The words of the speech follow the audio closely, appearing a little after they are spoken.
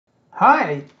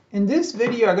Hi, in this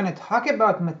video I'm going to talk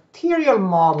about material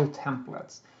model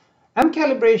templates.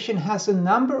 MCalibration has a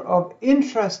number of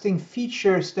interesting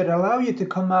features that allow you to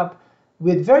come up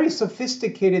with very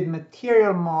sophisticated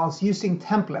material models using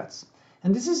templates.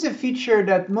 And this is a feature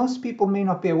that most people may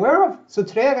not be aware of. So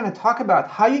today I'm going to talk about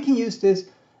how you can use this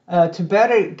to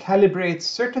better calibrate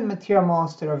certain material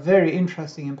models that are very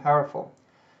interesting and powerful.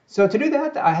 So to do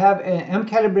that, I have an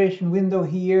MCalibration window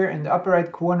here in the upper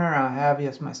right corner. I have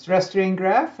just my stress strain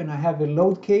graph, and I have a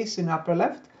load case in the upper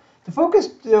left. The focus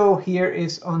though here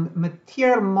is on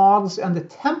material models and the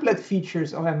template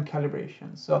features of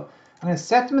MCalibration. So I'm going to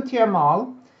set material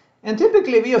model, and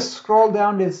typically we just scroll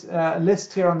down this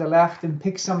list here on the left and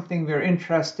pick something we're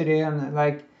interested in,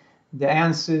 like the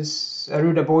ANSYS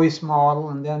Aruda Boyce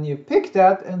model, and then you pick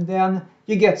that, and then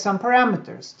you get some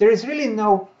parameters. There is really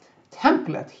no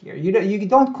template here. You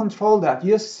don't control that.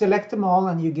 You just select them all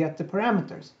and you get the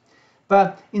parameters.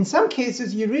 But in some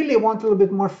cases, you really want a little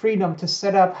bit more freedom to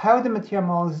set up how the material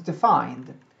model is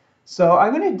defined. So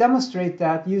I'm going to demonstrate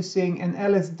that using an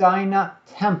LS-DYNA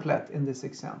template in this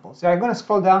example. So I'm going to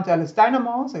scroll down to LS-DYNA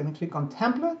models. I'm going to click on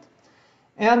template.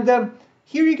 And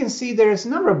here you can see there's a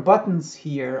number of buttons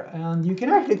here. And you can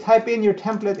actually type in your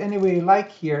template any way you like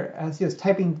here as just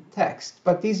typing text.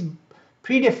 But these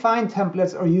predefined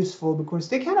templates are useful because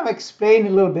they kind of explain a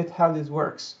little bit how this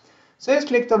works. So I just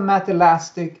clicked on Matte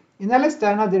Elastic. In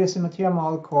LS-DYNA, there is a material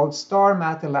model called Star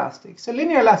Matte Elastic. It's a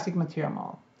linear elastic material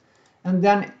model. And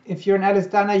then if you're an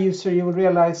LS-DYNA user, you will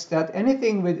realize that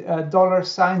anything with a dollar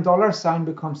sign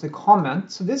becomes a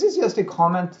comment. So this is just a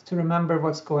comment to remember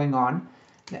what's going on.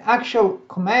 The actual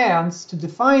commands to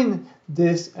define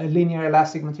this linear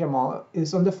elastic material model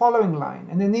is on the following line.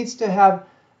 And it needs to have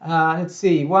let's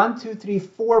see, 1, 2, 3,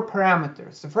 4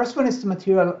 parameters. The first one is the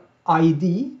material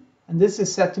ID, and this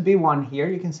is set to be 1 here.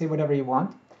 You can say whatever you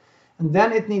want. And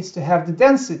then it needs to have the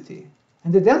density.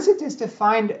 And the density is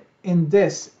defined in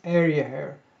this area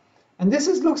here. And this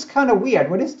looks kind of weird.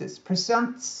 What is this?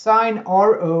 Percent sign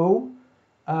RO,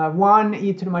 1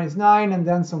 e to the minus 9, and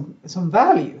then some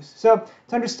values. So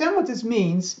to understand what this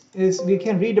means is we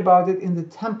can read about it in the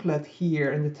template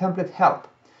here, in the template help.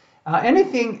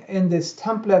 Anything in this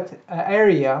template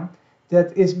area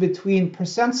that is between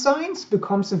percent signs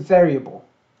becomes a variable.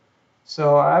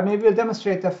 So maybe I'll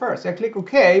demonstrate that first. I click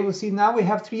OK. We'll see now we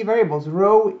have 3 variables,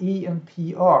 rho, E, and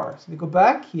PR. So we go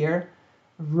back here.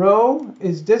 Rho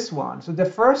is this one. So the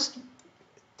first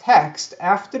text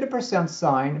after the percent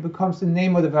sign becomes the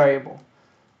name of the variable.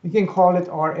 We can call it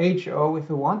RHO if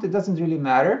we want. It doesn't really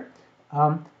matter.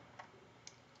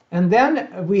 And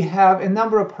then we have a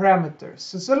number of parameters.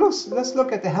 So let's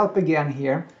look at the help again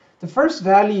here. The first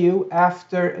value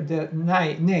after the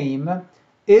name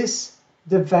is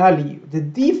the value, the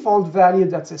default value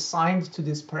that's assigned to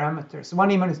this parameter. So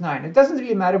 1 e minus 9. It doesn't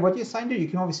really matter what you assign to. You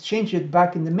can always change it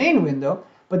back in the main window,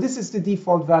 but this is the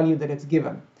default value that it's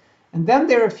given. And then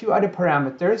there are a few other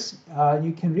parameters.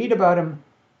 You can read about them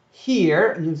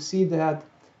here. You'll see that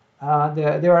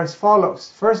they are as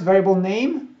follows. First, variable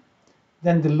name.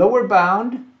 Then the lower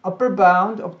bound, upper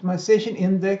bound, optimization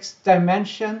index,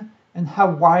 dimension, and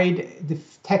how wide the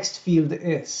text field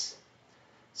is.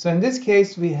 So in this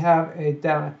case, we have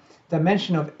a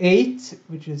dimension of 8,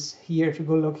 which is here. If you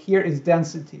go look here, is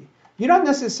density. You don't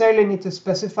necessarily need to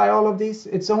specify all of these.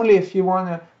 It's only if you want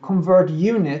to convert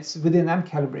units within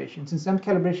MCalibration, since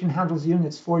MCalibration handles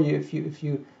units for you if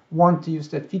you want to use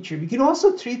that feature. You can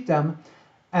also treat them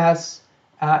as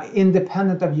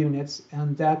independent of units,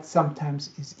 and that sometimes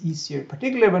is easier,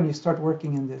 particularly when you start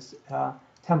working in this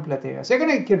template area. So I'm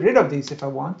going to get rid of these if I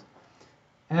want,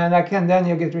 and I can then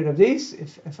get rid of these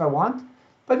if I want,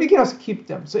 but we can also keep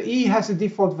them. So E has a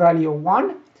default value of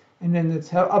 1, and then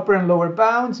it's upper and lower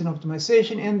bounds, an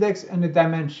optimization index, and a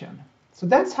dimension. So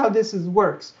that's how this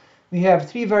works. We have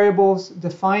 3 variables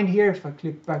defined here. If I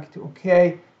click back to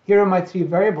OK, here are my 3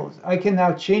 variables. I can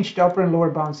now change the upper and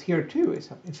lower bounds here too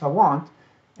if I want,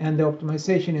 and the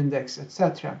optimization index,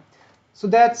 etc. So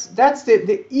that's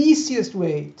the easiest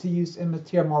way to use a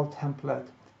material model template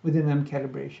within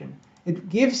MCalibration. It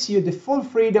gives you the full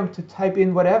freedom to type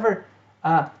in whatever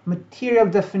material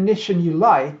definition you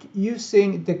like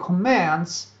using the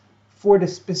commands for the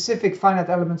specific finite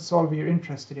element solver you're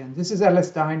interested in. This is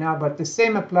LS-DYNA, but the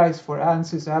same applies for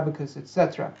ANSYS, Abacus,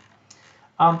 etc.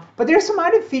 But there are some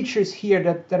other features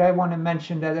here that I want to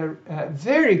mention that are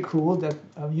very cool that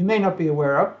you may not be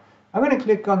aware of. I'm going to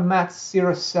click on MAT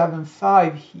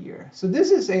 075 here. So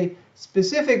this is a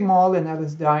specific model in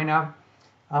LS-DYNA.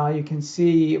 You can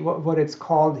see what it's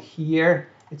called here.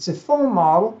 It's a foam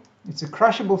model. It's a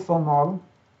crushable foam model.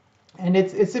 And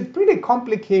it's a pretty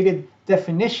complicated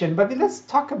definition, but let's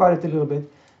talk about it a little bit.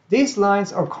 These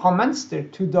lines are comments. They're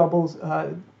two doubles,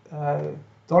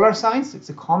 dollar signs. It's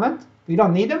a comment. We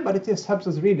don't need them, but it just helps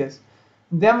us read this.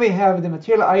 And then we have the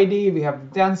material ID. We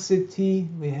have density.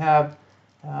 We have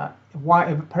a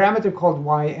parameter called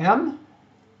ym,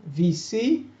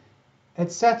 vc,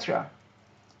 etc.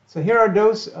 So here are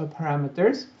those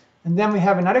parameters. And then we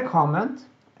have another comment.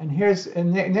 And here's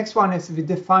next one is we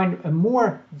define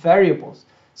more variables.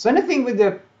 So anything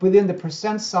within the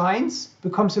percent signs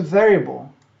becomes a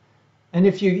variable. And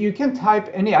if you can type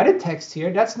any other text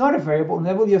here, that's not a variable, and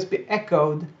that will just be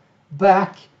echoed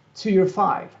back to your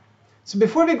 5. So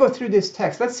before we go through this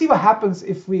text, let's see what happens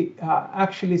if we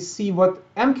actually see what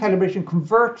MCalibration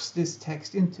converts this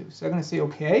text into. So I'm going to say,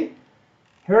 OK,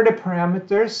 here are the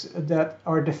parameters that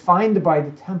are defined by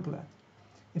the template.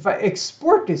 If I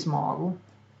export this model,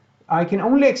 I can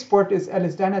only export this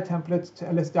LSDyna template to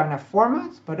LSDyna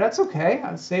format, but that's OK.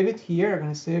 I'll save it here. I'm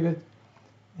going to save it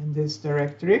in this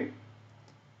directory.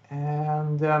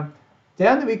 And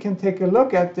then we can take a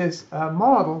look at this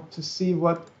model to see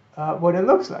what it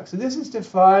looks like. So this is the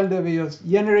file that we just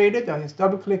generated. I just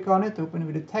double-click on it, open it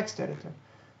with the text editor.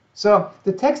 So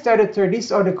the text editor,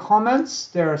 these are the comments.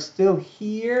 They are still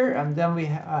here, and then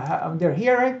we they're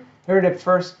here, right? Here are the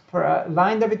first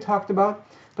line that we talked about.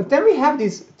 But then we have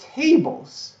these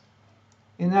tables.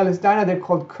 In LSDyna, they're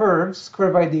called curves,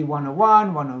 curve ID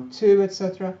 101, 102,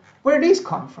 etc. Where do these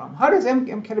come from? How does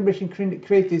MCalibration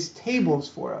create these tables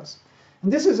for us?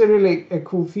 And this is a really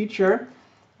cool feature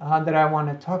that I want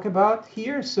to talk about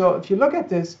here. So if you look at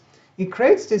this, it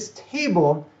creates this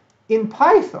table in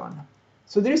Python.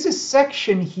 So there is a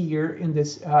section here in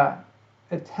this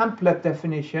template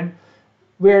definition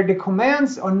where the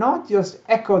commands are not just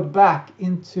echoed back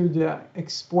into the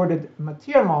exported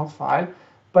material model file,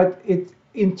 but it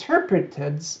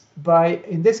interpreted by,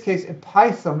 in this case, a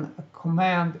Python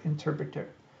command interpreter.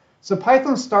 So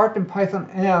Python start and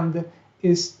Python end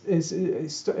is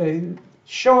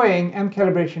showing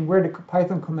MCalibration where the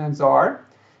Python commands are,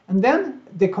 and then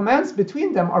the commands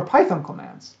between them are Python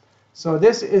commands. So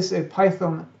this is a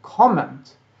Python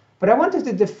comment. But I wanted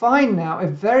to define now a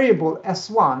variable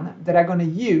s1 that I'm going to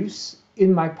use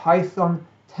in my Python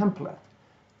template.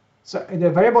 So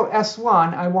the variable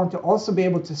s1 I want to also be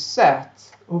able to set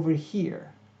over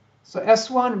here. So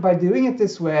s1, by doing it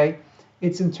this way,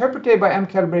 it's interpreted by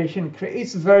MCalibration,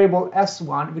 creates a variable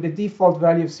s1 with a default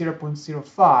value of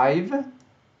 0.05.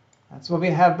 That's what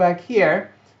we have back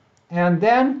here. And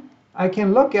then I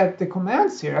can look at the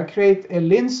commands here. I create a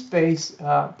linspace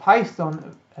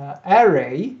Python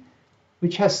array,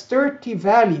 which has 30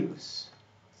 values.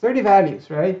 30 values,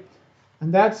 right?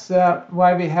 And that's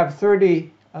why we have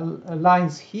 30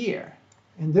 lines here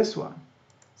in this one.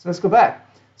 So let's go back.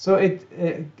 So it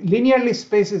linearly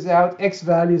spaces out x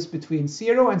values between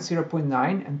 0 and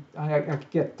 0.9, and I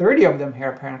get 30 of them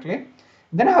here apparently. And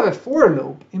then I have a for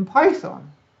loop in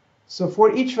Python. So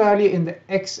for each value in the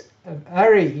x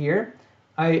array here,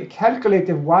 I calculate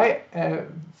the y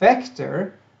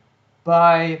vector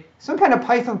by some kind of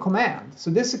Python command. So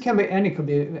this could be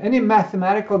any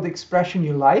mathematical expression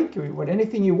you like, or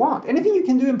anything you want. Anything you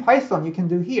can do in Python, you can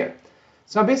do here.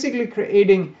 So I'm basically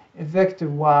creating a vector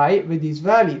y with these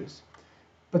values.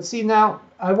 But see now,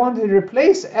 I want to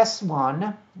replace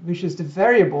s1, which is the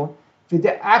variable, with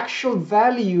the actual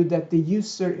value that the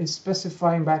user is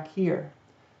specifying back here.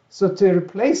 So to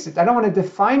replace it, I don't want to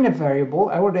define a variable.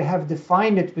 I already have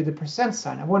defined it with a percent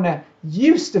sign. I want to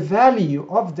use the value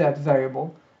of that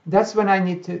variable. That's when I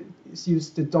need to use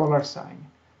the dollar sign.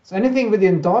 So anything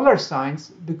within dollar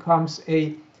signs becomes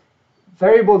a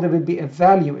variable that will be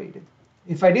evaluated.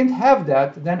 If I didn't have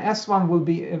that, then s1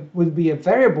 will be a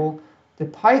variable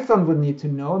that Python would need to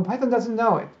know, and Python doesn't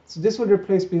know it. So this will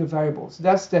replace being a variable. So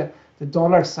that's the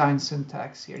dollar sign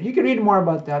syntax here. You can read more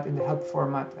about that in the help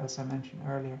format, as I mentioned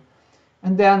earlier.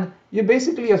 And then you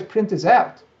basically just print this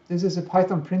out. This is a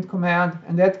Python print command,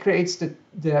 and that creates the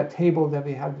table that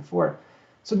we had before.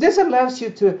 So this allows you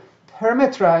to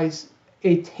parameterize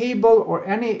a table or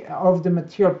any of the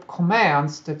material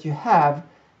commands that you have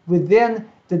within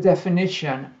the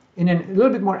definition in a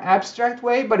little bit more abstract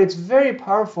way, but it's very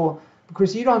powerful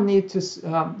because you don't need to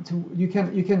you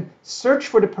can search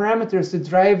for the parameters that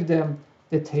drive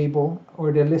the table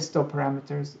or the list of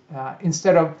parameters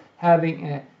instead of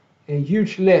having a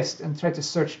huge list and try to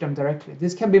search them directly.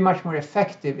 This can be much more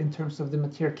effective in terms of the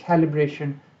material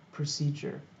calibration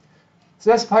procedure. So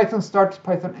that's Python start,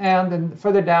 Python end, and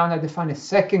further down I define a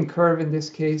second curve. In this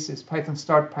case is Python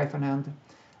start, Python end.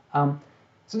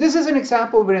 So this is an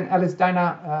example with an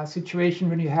LSDyna situation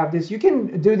when you have this. You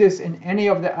can do this in any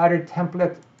of the other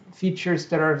template features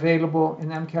that are available in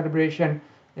MCalibration.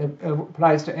 It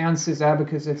applies to ANSYS,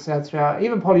 Abacus, etc.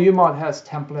 Even PolyUMod has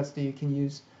templates that you can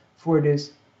use for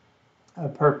this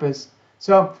purpose.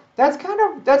 So that's kind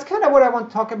of what I want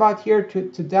to talk about here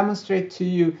to demonstrate to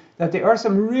you that there are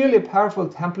some really powerful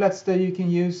templates that you can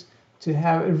use to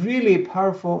have a really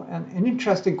powerful and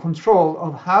interesting control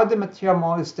of how the material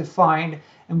model is defined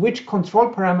and which control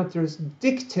parameters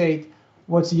dictate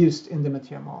what's used in the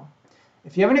material model.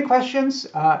 If you have any questions,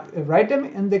 write them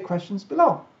in the questions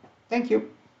below. Thank you.